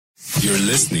You're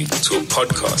listening to a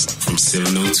podcast from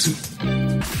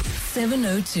 702.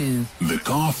 702. The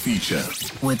Car Feature.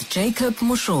 With Jacob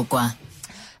Moshokwa.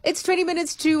 It's 20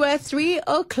 minutes to 3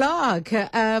 o'clock.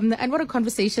 And what a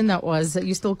conversation that was.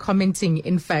 You're still commenting.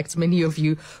 In fact, many of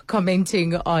you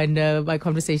commenting on my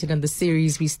conversation on the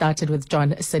series we started with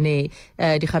John Sane.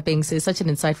 Dikgapeng is such an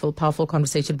insightful, powerful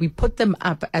conversation. We put them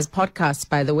up as podcasts,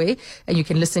 by the way, and you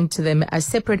can listen to them as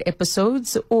separate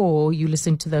episodes, or you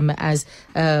listen to them as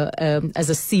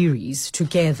a series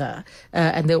together.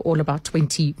 And they're all about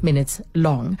 20 minutes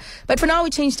long. But for now,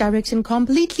 we changed direction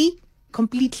completely,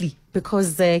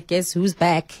 because guess who's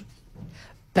back?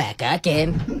 Back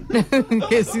again.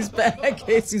 Guess who's back?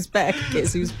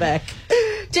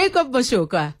 Jacob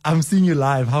Moshokwa. I'm seeing you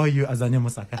live. How are you, Azania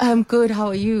Mosaka? I'm good. How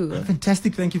are you?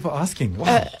 Fantastic. Thank you for asking.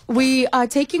 Wow. We are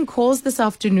taking calls this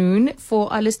afternoon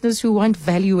for our listeners who want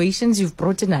valuations. You've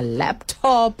brought in a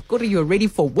laptop. You're ready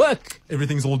for work.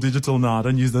 Everything's all digital now. I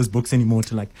don't use those books anymore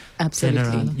to Absolutely.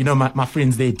 turn around. You know, my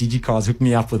friends there at DigiCars hooked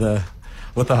me up with a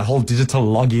whole digital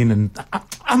login, and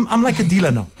I'm like a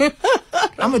dealer now.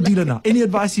 I'm a dealer now. Any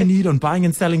advice you need on buying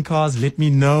and selling cars, let me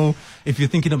know. If you're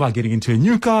thinking about getting into a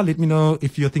new car, let me know.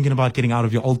 If you're thinking about getting out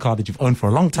of your old car that you've owned for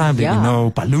a long time, let me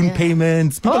know. Balloon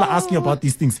payments. People are asking about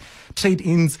these things.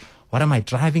 Trade-ins. What am I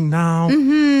driving now?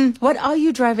 What are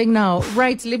you driving now?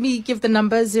 Right, let me give the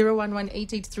number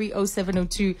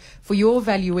 011-883-0702 for your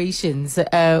valuations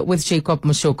with Jacob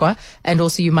Moshokwa. And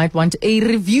also you might want a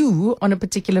review on a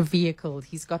particular vehicle.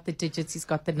 He's got the digits, he's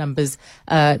got the numbers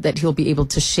that he'll be able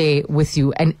to share with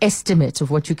you. An estimate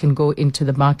of what you can go into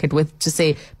the market with, to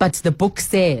say, but the book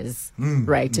says,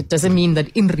 right? It doesn't mean that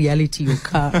in reality your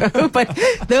car, but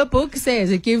the book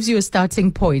says, it gives you a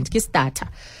starting point.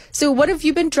 So what have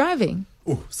you been driving?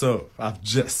 Oh, so I've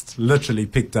just literally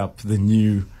picked up the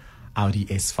new Audi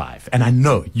S5. And I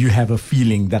know you have a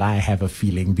feeling that I have a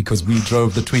feeling, because we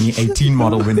drove the 2018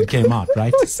 model when it came out,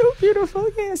 right? It was so beautiful,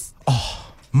 yes.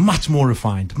 Oh, much more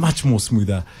refined, much more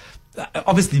smoother.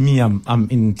 Obviously, me, I'm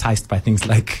enticed by things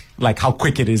like how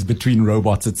quick it is between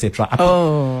robots, etc.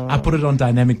 I put it on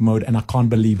dynamic mode, and I can't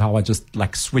believe how I just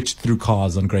switched through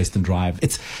cars on Grayston Drive.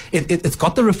 It's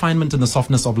got the refinement and the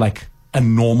softness of a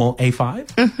normal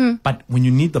A5, but when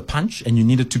you need the punch and you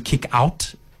need it to kick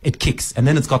out, it kicks, and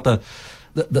then it's got the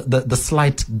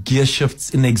slight gear shifts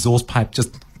in the exhaust pipe.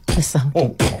 Just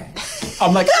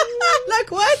I'm like, like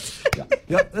what?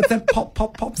 Yeah, that's that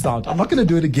pop sound. I'm not going to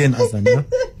do it again, Azania.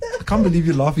 I can't believe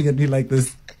you're laughing at me like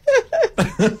this.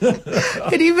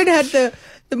 It even had the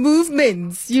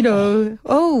movements,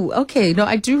 Oh, okay. No,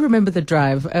 I do remember the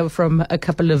drive from a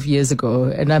couple of years ago,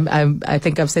 and I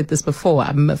think I've said this before.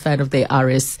 I'm a fan of the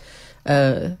RS.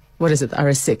 What is it?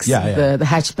 RS6. Yeah. The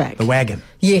hatchback. The wagon.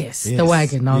 Yes, the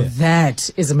wagon. Now that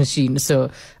is a machine.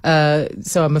 So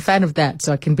I'm a fan of that.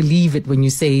 So I can believe it when you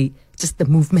say just the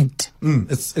movement.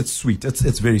 It's sweet.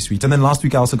 It's very sweet. And then last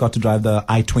week I also got to drive the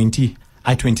i20.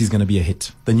 i20 is going to be a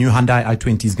hit. The new Hyundai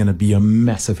i20 is going to be a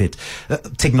massive hit.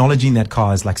 Technology in that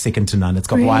car is second to none. It's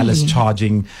got wireless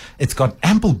charging. It's got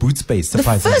ample boot space,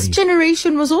 surprisingly. The first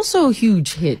generation was also a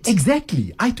huge hit.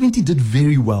 Exactly. i20 did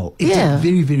very well. It did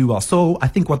very, very well. So I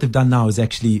think what they've done now is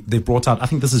actually they've brought out, I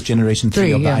think this is generation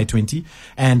 3 of the i20,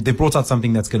 and they brought out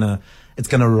something that's going to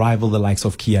rival the likes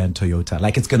of Kia and Toyota.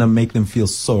 It's going to make them feel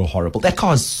so horrible. That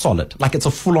car is solid. It's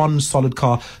a full-on solid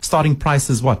car. Starting price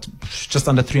is what? Just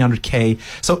under 300K.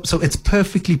 So it's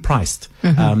perfectly priced.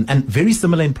 And very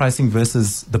similar in pricing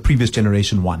versus the previous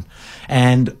generation one.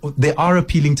 And they are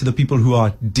appealing to the people who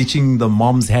are ditching the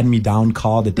mom's hand-me-down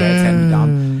car, the dad's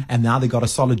hand-me-down, and now they got a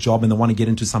solid job and they want to get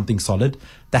into something solid.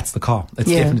 That's the car. It's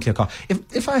definitely a car.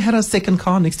 If I had a second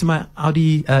car next to my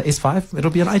Audi S5,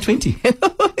 it'll be an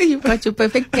i20. You've got your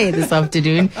perfect pair this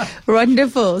afternoon.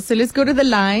 Wonderful. So let's go to the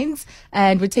lines,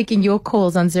 and we're taking your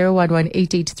calls on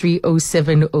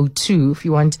 011-883-0702 if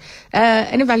you want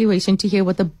an evaluation to hear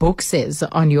what the book says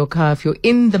on your car, if you're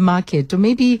in the market, or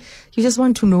maybe you just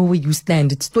want to know where you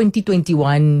stand. It's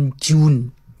 2021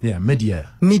 June. Yeah, mid-year.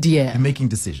 Mid-year. You're making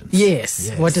decisions.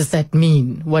 Yes. What does that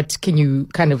mean? What can you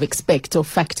kind of expect or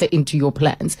factor into your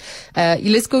plans?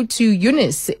 Let's go to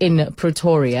Eunice in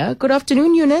Pretoria. Good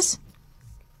afternoon, Eunice.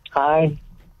 Hi.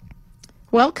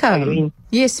 Welcome. Irene.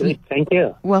 Yes. Thank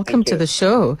you. Welcome to the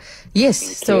show.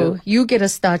 Yes. So you get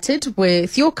us started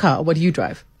with your car. What do you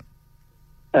drive?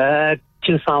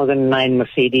 2009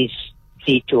 Mercedes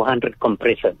C200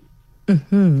 compressor.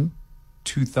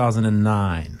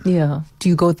 2009. Yeah. Do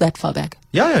you go that far back?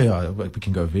 Yeah. We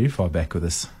can go very far back with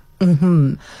this.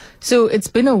 So it's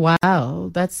been a while.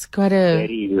 That's quite a...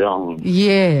 Very long.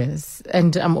 Yes.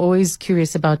 And I'm always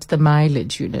curious about the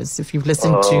mileage, Eunice. If you've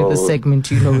listened to the segment,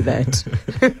 you know that.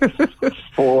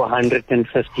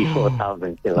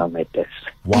 454,000 kilometers.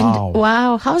 Wow. And,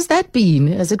 wow. How's that been?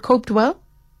 Has it coped well?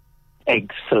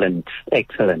 Excellent.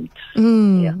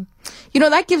 Yeah. You know,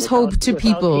 that gives hope to Without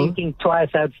people. thinking twice,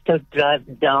 I'd still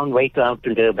drive down, wait out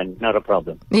to Durban. Not a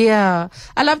problem. Yeah.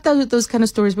 I love those kind of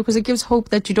stories because it gives hope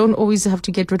that you don't always have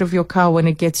to get rid of your car when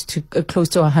it gets to close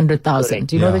to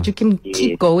 100,000. You know, Yeah. that you can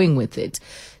keep going with it.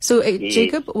 So,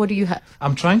 Jacob, what do you have?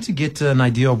 I'm trying to get an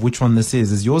idea of which one this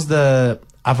is. Is yours the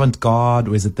Avant-Garde,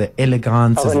 or is it the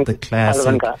Elegance? Is it the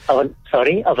Classic?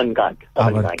 Avant-Garde.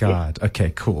 Avant-Garde.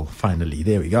 Okay, cool. Finally,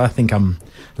 there we go. I think I'm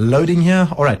loading here.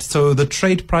 All right. So the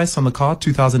trade price on the car,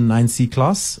 2009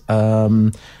 C-Class.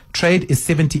 Trade is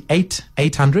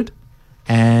 78,800,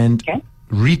 and Okay.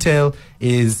 retail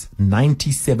is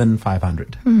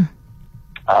 97,500.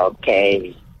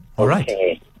 Okay. All right.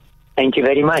 Okay. Thank you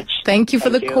very much. Thank you for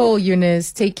the call,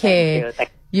 Eunice. Take care. you.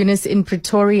 Eunice in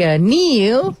Pretoria.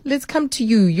 Neil, let's come to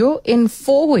you. You're in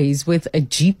Fourways with a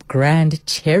Jeep Grand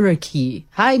Cherokee.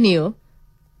 Hi, Neil.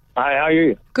 Hi, how are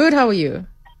you? Good, how are you?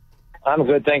 I'm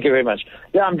good, thank you very much.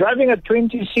 Yeah, I'm driving a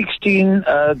 2016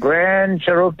 Grand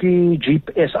Cherokee Jeep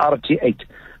SRT8,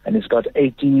 and it's got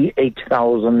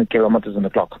 88,000 kilometers on the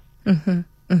clock. Okay,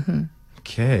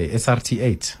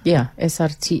 SRT8. Yeah,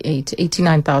 SRT8,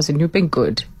 89,000. You've been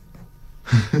good.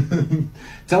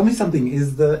 Tell me something.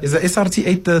 Is the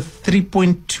SRT8 the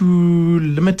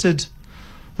 3.2 limited?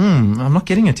 I'm not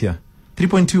getting it here.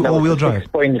 3.2 all-wheel drive.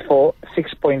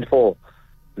 6.4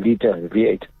 liter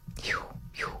V8.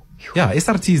 Yeah,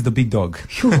 SRT is the big dog.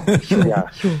 Yeah.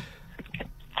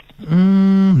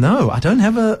 No, I don't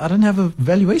have a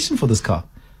valuation for this car.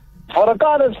 For a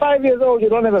car that's 5 years old, you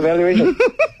don't have a valuation.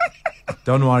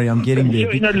 Don't worry, I'm getting there.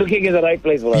 Sure, you're not looking in the right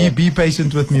place, brother. Be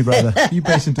patient with me, brother. Be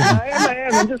patient with me. I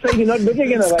am. I'm just saying you're not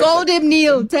looking in the right Scold him,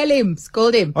 Neil. Tell him.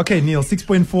 Scold him. Okay, Neil,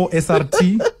 6.4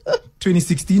 SRT,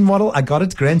 2016 model. I got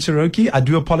it, Grand Cherokee. I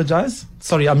do apologize.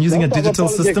 Sorry, I'm using a digital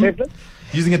system.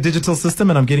 Using a digital system,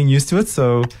 and I'm getting used to it.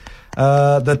 So,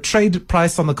 the trade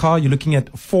price on the car, you're looking at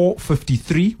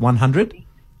 453,100,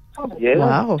 Yes.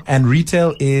 Wow. and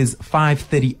retail is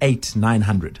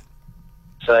 538,900.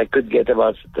 So I could get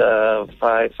about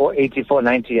 480,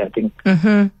 490, I think.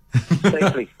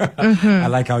 Safely. I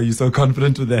like how you're so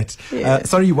confident with that.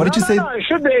 Sorry, what did you say? No, I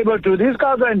should be able to. These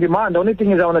cars are in demand. The only thing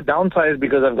is I want to downsize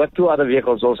because I've got two other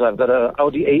vehicles also. I've got a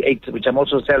Audi A8, which I'm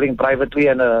also selling privately,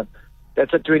 and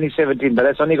that's a 2017, but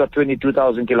that's only got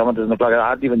 22,000 kilometers in the clock. I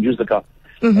hardly even use the car.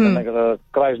 And then I got a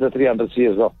Chrysler 300C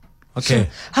as well. Okay.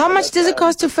 How much does it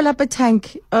cost to fill up a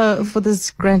tank for this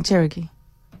Grand Cherokee?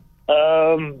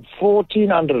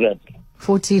 1,400.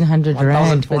 1,400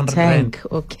 rand per 1,400 tank.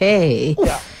 Okay.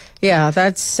 Yeah,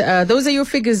 that's those are your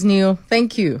figures, Neil.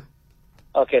 Thank you.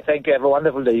 Okay, thank you. Have a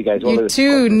wonderful day, you guys. You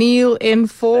too, Neil in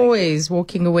Fourways,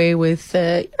 walking away with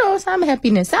some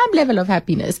happiness, some level of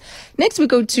happiness. Next we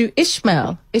go to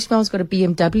Ishmael. Ishmael's got a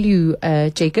BMW,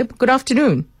 Jacob. Good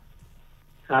afternoon.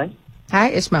 Hi. Hi,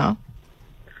 Ishmael.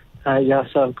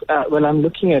 So I'm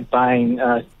looking at buying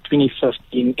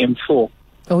 2015 M4.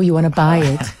 Oh, you want to buy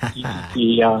it?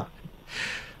 Yeah.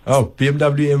 Oh,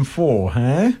 BMW M4,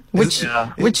 huh? Which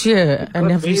year? And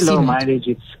have you Very low seen it? mileage.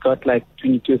 It's got like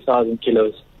 22,000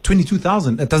 kilos.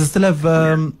 22,000. Does it still have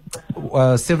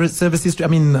service history? I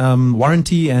mean,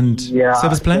 warranty and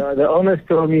service plan? The owners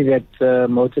told me that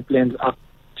motor plan's up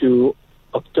to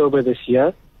October this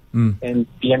year, and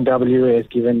BMW has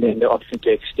given them the option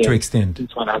to extend.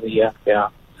 It's 1 other year. Yeah,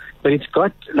 but it's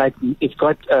got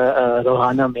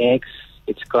Rohana Max.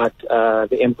 It's got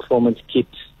the M Performance kit.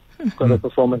 It's got a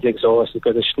performance exhaust. It's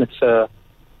got a Schnitzer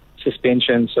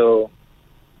suspension. So,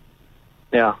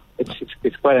 yeah,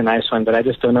 it's quite a nice one. But I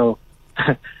just don't know.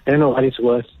 I don't know what it's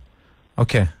worth.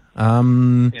 Okay.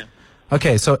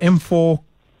 Okay. So M4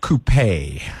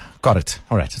 Coupe. Got it.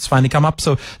 All right. It's finally come up.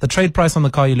 So the trade price on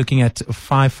the car, you're looking at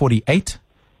 548,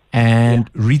 and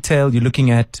retail, you're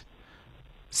looking at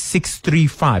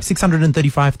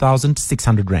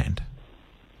 635,600 rand.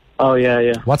 Oh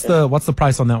yeah. What's the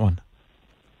price on that one?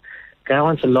 Guy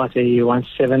wants a lot. He wants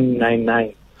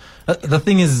 799. The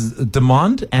thing is,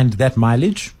 demand and that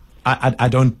mileage. I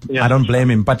don't blame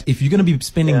him. But if you're going to be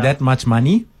spending that much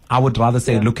money, I would rather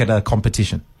say look at a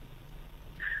competition.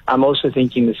 I'm also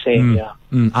thinking the same.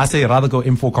 I say rather go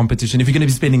M4 competition if you're going to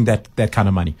be spending that kind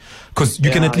of money, because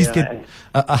you can at least get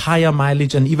a higher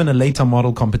mileage and even a later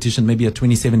model competition, maybe a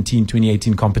 2017,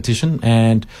 2018 competition.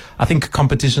 And I think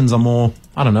competitions are more,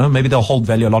 I don't know, maybe they'll hold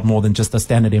value a lot more than just a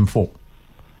standard M4.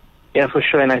 Yeah, for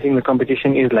sure. And I think the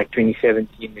competition is like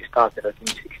 2017. We started at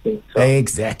 2016. So.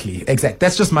 Exactly.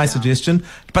 That's just my suggestion.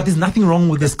 But there's nothing wrong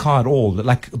with this car at all.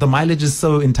 Like, the mileage is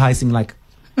so enticing. Like,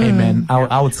 hey man,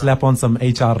 I would slap on some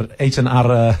H&R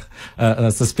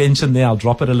suspension there. I'll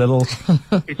drop it a little.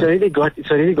 It's already got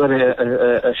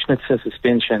a Schnitzer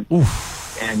suspension.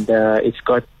 Oof. And it's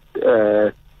got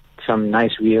some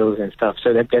nice wheels and stuff.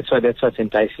 So that's what's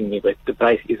enticing me. But the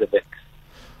price is a bit.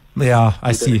 Yeah,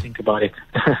 I see. Think about it.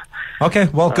 Okay,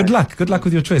 well, good luck. Good luck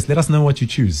with your choice. Let us know what you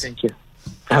choose. Thank you.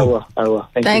 I will.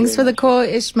 Thanks for the call,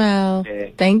 Ishmael. Yeah.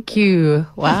 Thank you.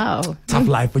 Wow. Tough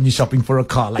life when you're shopping for a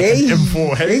car like an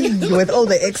M4. Hey? With all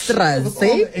the extras,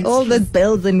 all the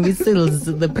bells and whistles,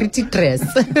 the pretty dress.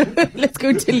 Let's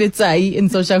go to Letsai in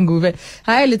Soshanguve.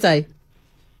 Hi, Letsai.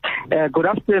 Good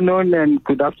afternoon, and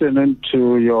good afternoon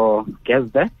to your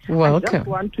guest there. Welcome. I just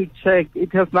want to check.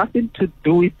 It has nothing to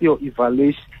do with your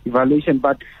evaluation,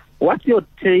 but what's your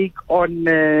take on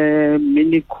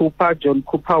Mini Cooper, John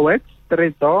Cooper Works,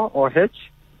 3-door or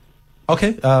hatch?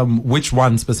 Okay, which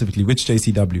one specifically? Which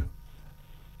JCW?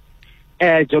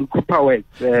 John Cooper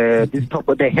Works, this top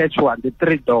of the hatch one, the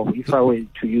 3-door, if I were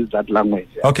to use that language.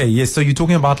 Okay, yes. So you're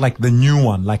talking about like the new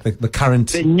one, like the current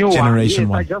generation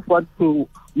one. I just want to.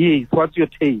 Yes, what's your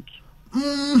take?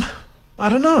 I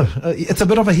don't know. It's a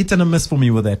bit of a hit and a miss for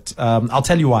me with that. I'll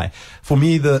tell you why. For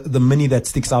me, the Mini that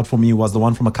sticks out for me was the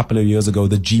one from a couple of years ago,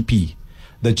 the GP.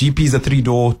 The GP is a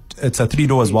 3-door. It's a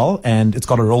 3-door as well, and it's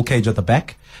got a roll cage at the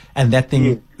back. And that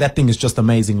thing is just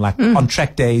amazing. Like on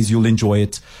track days, you'll enjoy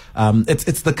it.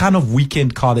 It's the kind of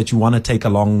weekend car that you want to take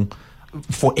along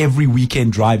for every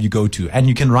weekend drive you go to. And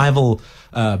you can rival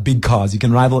big cars. You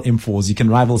can rival M4s. You can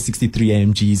rival 63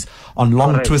 AMGs on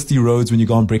long twisty roads when you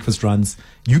go on breakfast runs.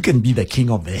 You can be the king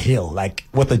of the hill, like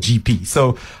with a GP.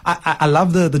 So I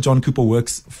love the John Cooper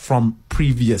Works from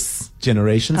previous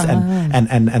generations.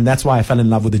 And that's why I fell in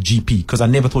love with the GP, because I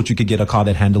never thought you could get a car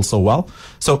that handles so well.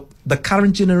 So the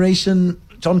current generation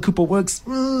John Cooper Works,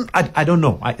 I don't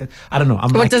know. I don't know.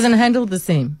 What doesn't handle the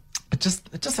same? It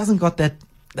just hasn't got that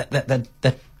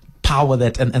power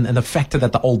and the factor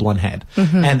that the old one had.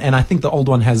 And I think the old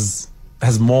one has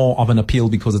more of an appeal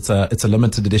because it's a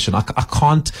limited edition. I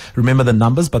can't remember the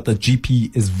numbers, but the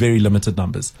GP is very limited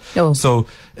numbers. So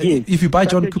if you buy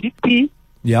John Cooper, GP,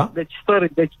 yeah, the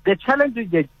challenge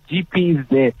with the GP is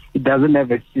that it doesn't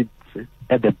have a seat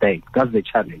at the back. That's the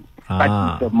challenge.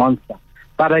 But it's a monster.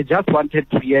 But I just wanted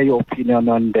to hear your opinion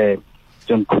on the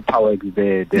John Cooper Works,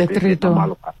 the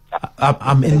 3-door.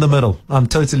 I'm in the middle. I'm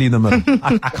totally in the middle.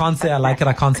 I can't say I like it.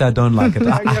 I can't say I don't like it.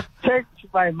 I have changed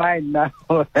my mind now.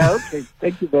 Okay,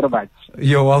 thank you very much.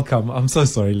 You're welcome. I'm so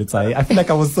sorry, Letsai. I feel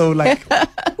like I was so like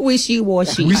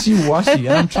wishy-washy. And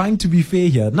I'm trying to be fair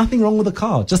here. Nothing wrong with the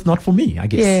car, just not for me, I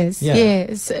guess.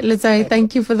 Yes. Letsai,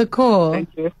 thank you for the call. Thank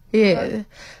you. Yeah,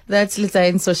 that's Letsai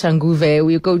in Soshanguve.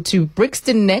 We'll go to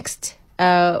Brixton next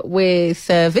with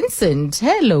Vincent.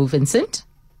 Hello, Vincent.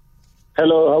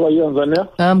 Hello, how are you, Anzania?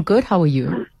 I'm good. How are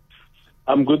you?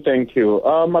 I'm good, thank you.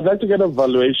 I'd like to get a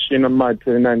valuation on my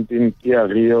 2019 Kia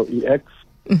Rio EX.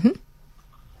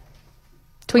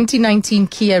 2019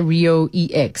 Kia Rio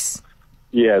EX.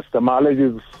 Yes, the mileage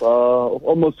is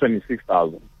almost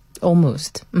 26,000.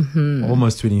 Almost.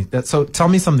 Almost 20. So tell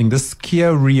me something. This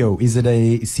Kia Rio, is it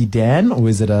a sedan or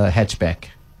is it a hatchback?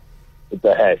 It's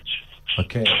a hatch.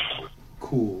 Okay.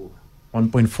 Cool.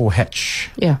 1.4 hatch.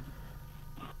 Yeah.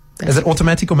 Is it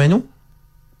automatic or manual?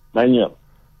 Manual.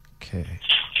 Okay.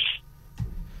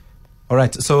 All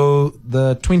right. So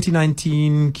the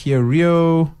 2019 Kia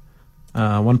Rio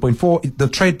 1.4, the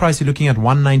trade price you're looking at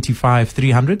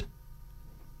 195,300.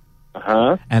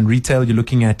 And retail you're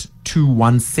looking at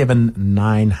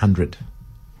 217,900.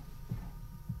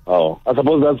 Oh, I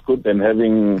suppose that's good then,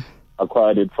 having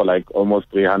acquired it for like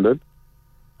almost 300.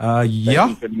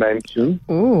 Yeah.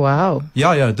 Oh, wow.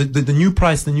 Yeah. The new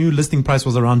price, the new listing price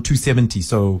was around 270.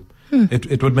 So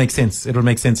it would make sense. It would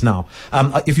make sense now.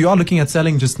 If you are looking at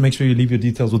selling, just make sure you leave your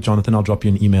details with Jonathan. I'll drop you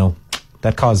an email.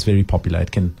 That car is very popular.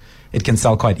 It can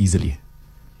sell quite easily.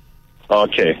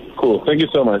 Okay, cool. Thank you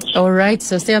so much. All right.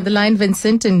 So stay on the line,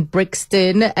 Vincent in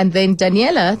Brixton. And then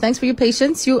Daniela, thanks for your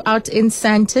patience. You out in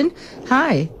Sandton.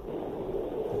 Hi,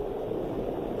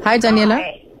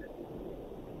 Daniela.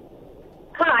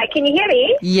 Hi, can you hear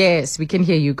me? Yes, we can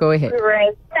hear you. Go ahead.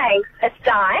 Great, thanks. It's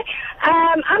Di.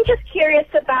 I'm just curious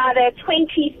about a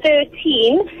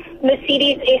 2013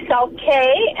 Mercedes SLK,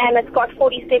 and it's got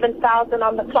 47,000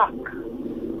 on the clock.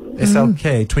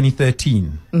 SLK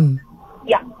 2013.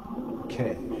 Yeah.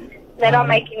 Okay. They're not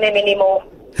making them anymore.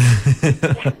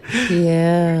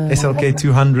 Yeah. SLK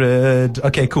 200.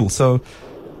 Okay, cool. So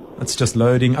It's just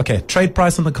loading. Okay, trade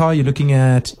price on the car, you're looking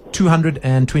at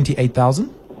 228,000.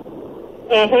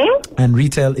 Mm-hmm. And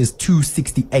retail is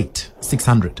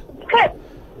 268,600. Okay.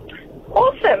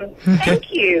 Awesome.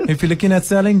 Thank you. If you're looking at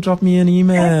selling, drop me an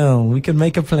email. We can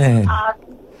make a plan.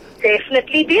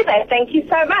 Definitely do that. Thank you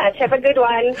so much. Have a good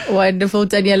one. Wonderful,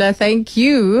 Daniela. Thank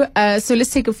you. So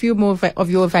let's take a few more of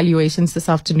your evaluations this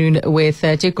afternoon with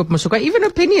Jacob Moshokwa. Even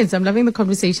opinions. I'm loving the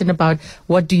conversation about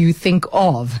what do you think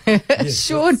of. Yes,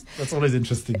 Sean. That's always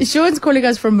interesting. Sean's calling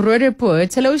us from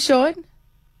Roodepoort. Hello, Sean.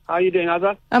 How are you doing,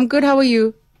 Azza? I'm good. How are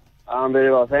you? I'm very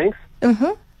well, thanks.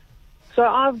 Uh-huh. So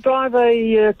I drive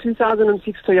a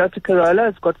 2006 Toyota Corolla.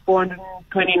 It's got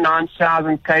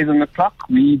 429,000 Ks on the clock.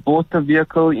 We bought the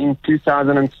vehicle in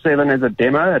 2007 as a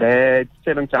demo. It had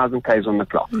 7,000 Ks on the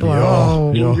clock.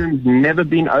 Wow. The engine's never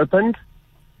been opened.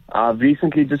 I've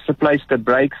recently just replaced the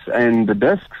brakes and the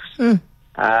discs. And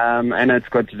it's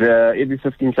got every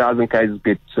 15,000 Ks it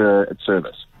gets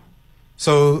service.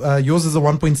 So yours is a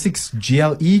 1.6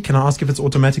 GLE. Can I ask if it's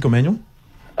automatic or manual?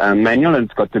 Manual, and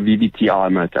it's got the VVT-R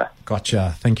motor.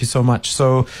 Gotcha. Thank you so much.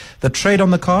 So the trade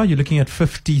on the car, you're looking at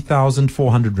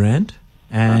 50,400 Rand.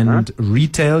 And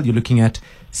retail, you're looking at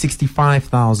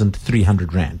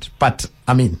 65,300 Rand. But,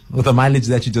 I mean, with the mileage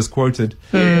that you just quoted,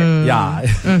 I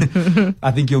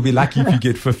think you'll be lucky if you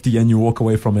get 50 and you walk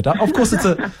away from it. Of course, it's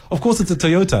a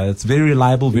Toyota. It's very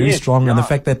reliable, very strong. And the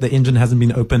fact that the engine hasn't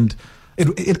been opened,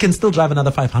 it can still drive another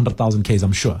 500,000 Ks,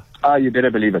 I'm sure. You better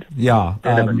believe it. Yeah.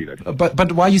 Believe it.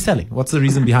 But why are you selling? What's the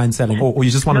reason behind selling? Or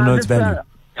you just want to know its value?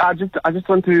 I just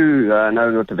want to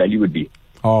know what the value would be.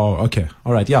 Oh, okay.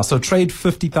 All right. Yeah. So trade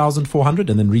 50,400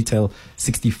 and then retail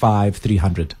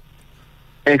 65,300.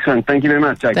 Excellent. Thank you very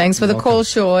much, Jake. Thanks for the call,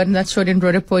 Sean. That's Sean in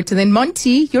Roodepoort. And then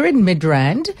Monty, you're in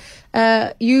Midrand.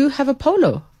 You have a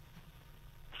Polo.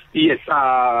 Yes.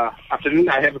 Afternoon.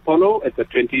 I have a Polo. It's a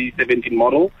 2017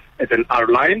 model. It's an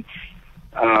R-Line.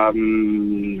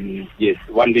 Yes,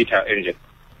 1 liter engine.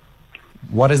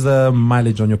 What is the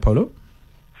mileage on your Polo?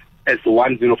 It's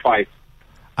 105.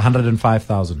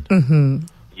 105,000. Mm-hmm.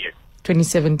 Yes.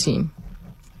 2017.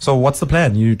 So what's the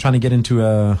plan? You trying to get into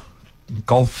a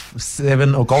Golf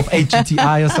 7 or Golf 8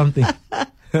 GTI or something?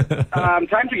 I'm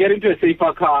trying to get into a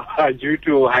safer car due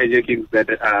to hijackings that.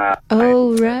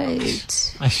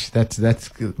 Right. That's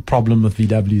the problem with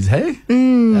VWs, hey?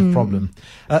 That problem.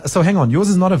 So hang on, yours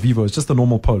is not a Vivo, it's just a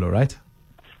normal Polo, right?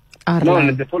 No,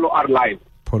 it's the Polo R-Line.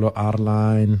 Polo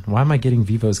R-Line. Why am I getting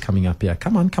Vivos coming up here?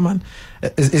 Come on.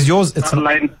 Is yours? It's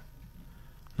R-Line.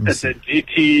 It's a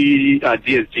GT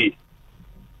DSG.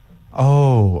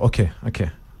 Oh, okay.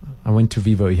 I went to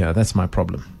Vivo here. That's my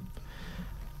problem.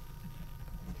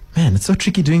 Man, it's so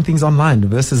tricky doing things online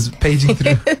versus paging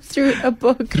through through a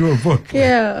book.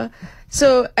 Yeah.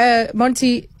 So,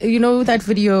 Monty, you know that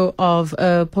video of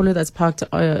a Polo that's parked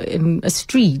in a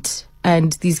street,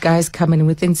 and these guys come in, and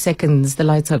within seconds the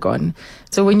lights are gone.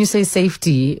 So, when you say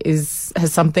safety, has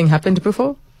something happened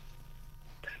before?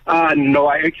 No,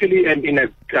 I actually am in a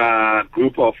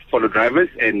group of Polo drivers,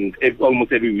 and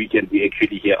almost every weekend we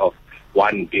actually hear of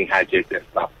one being hijacked and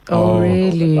stuff. Oh,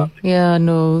 really? Yeah,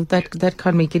 no, that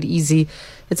can't make it easy.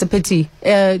 It's a pity.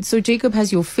 So Jacob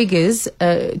has your figures.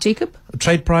 Jacob?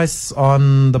 Trade price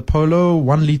on the Polo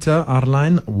 1 liter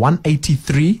R-Line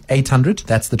 183,800.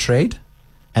 That's the trade.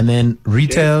 And then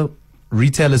retail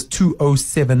is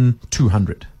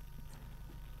 207,200.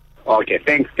 Okay,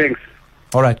 thanks.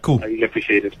 All right, cool. I really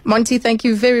appreciate it. Monty, thank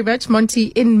you very much. Monty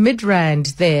in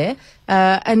Midrand there.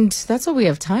 And that's all we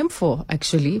have time for,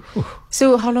 actually.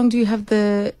 So how long do you have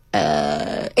the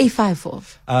A5 for?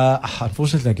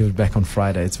 Unfortunately, I give it back on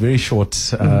Friday. It's very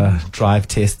short drive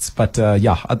tests. But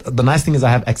the nice thing is I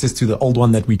have access to the old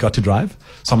one that we got to drive.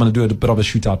 So I'm going to do a bit of a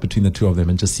shootout between the two of them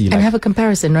and just see. And have a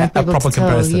comparison, right? A proper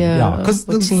comparison. Yeah. Because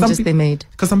what changes they made.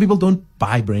 Because some people don't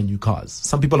buy brand new cars.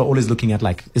 Some people are always looking at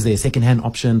is there a second-hand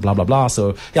option, blah, blah, blah.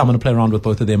 So yeah, I'm going to play around with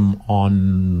both of them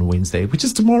on Wednesday, which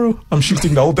is tomorrow. I'm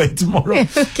shooting the whole day tomorrow.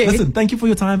 Okay. Listen, thank you for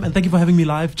your time and thank you for having me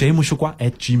live.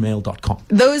 jmushokwa@gmail.com.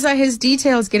 Those are his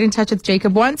details. Get in touch with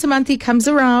Jacob. Once a month he comes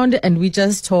around and we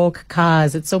just talk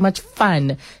cars. It's so much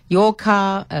fun. Your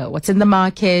car, what's in the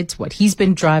market, what he's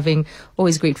been driving.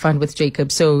 Always great fun with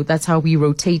Jacob. So that's how we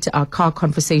rotate our car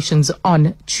conversations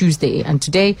on Tuesday. And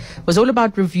today was all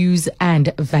about reviews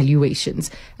and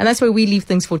valuations. And that's where we leave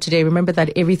things for today. Remember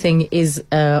that everything is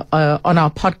on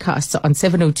our podcast on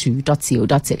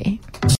 702.co.za.